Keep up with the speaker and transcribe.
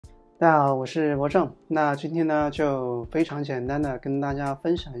大家好，我是魔正。那今天呢，就非常简单的跟大家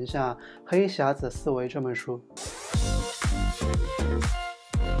分享一下《黑匣子思维》这本书。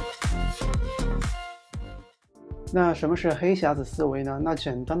那什么是黑匣子思维呢？那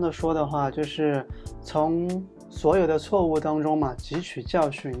简单的说的话，就是从所有的错误当中嘛，汲取教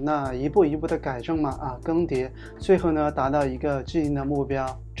训，那一步一步的改正嘛，更迭，最后呢，达到一个既定的目标。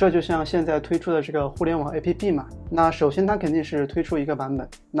这就像现在推出的这个互联网 APP 嘛，那首先它肯定是推出一个版本，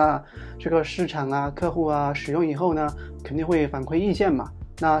那这个市场啊、客户啊使用以后呢，肯定会反馈意见嘛，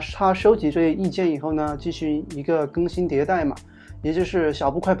那它收集这些意见以后呢，进行一个更新迭代嘛，也就是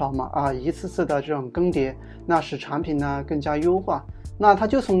小步快跑嘛，一次次的这种更迭，那使产品呢更加优化。那它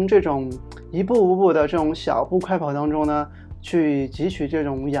就从这种一步步的这种小步快跑当中呢，去汲取这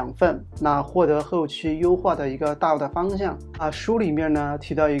种养分，那获得后期优化的一个大的方向书里面呢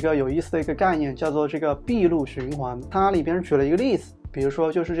提到一个有意思的一个概念，叫做这个闭路循环。它里边举了一个例子，比如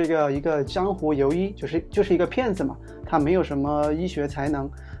说就是一个江湖游医，就是一个骗子嘛，他没有什么医学才能，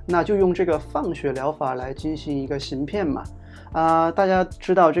那就用这个放血疗法来进行一个行骗嘛。大家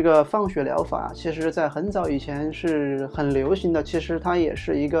知道这个放血疗法，其实在很早以前是很流行的，其实它也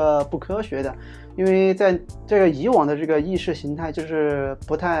是一个不科学的，因为在这个以往的这个意识形态就是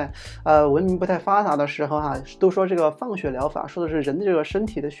不太文明不太发达的时候都说这个放血疗法说的是人的这个身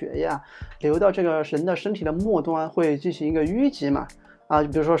体的血液流到这个人的身体的末端会进行一个淤积嘛。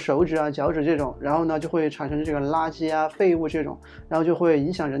比如说手指脚趾这种，然后呢就会产生这个垃圾废物这种，然后就会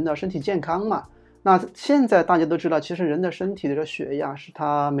影响人的身体健康嘛。那现在大家都知道，其实人的身体的这个血液是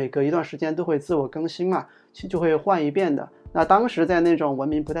它每隔一段时间都会自我更新嘛，就会换一遍的。那当时在那种文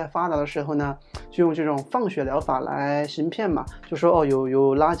明不太发达的时候呢，就用这种放血疗法来行骗嘛，就说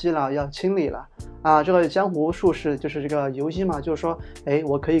有垃圾了要清理了这个江湖术士就是这个游医嘛，就是说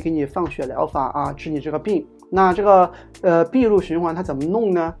我可以给你放血疗法治你这个病。那这个闭路循环它怎么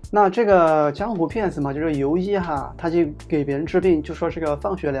弄呢？那这个江湖骗子嘛，就是游医他就给别人治病，就说这个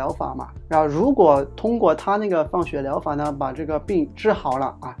放血疗法嘛，然后如果通过他那个放血疗法呢把这个病治好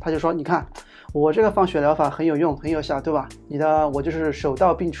了他就说你看我这个放血疗法很有用很有效，对吧？我就是手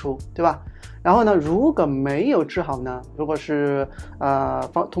到病除，对吧？然后呢，如果没有治好呢，如果是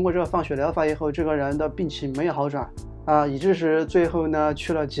通过这个放血疗法以后，这个人的病情没有好转以致是最后呢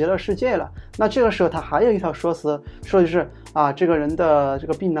去了极乐世界了，那这个时候他还有一套说辞，说的是这个人的这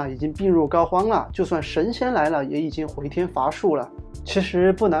个病呢已经病入膏肓了，就算神仙来了也已经回天乏术了。其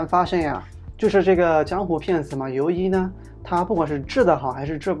实不难发现呀，就是这个江湖骗子嘛，游医呢，他不管是治得好还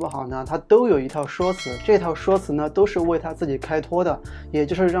是治不好呢，他都有一套说辞，这套说辞呢都是为他自己开脱的，也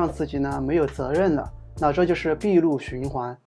就是让自己呢没有责任了。那这就是闭路循环。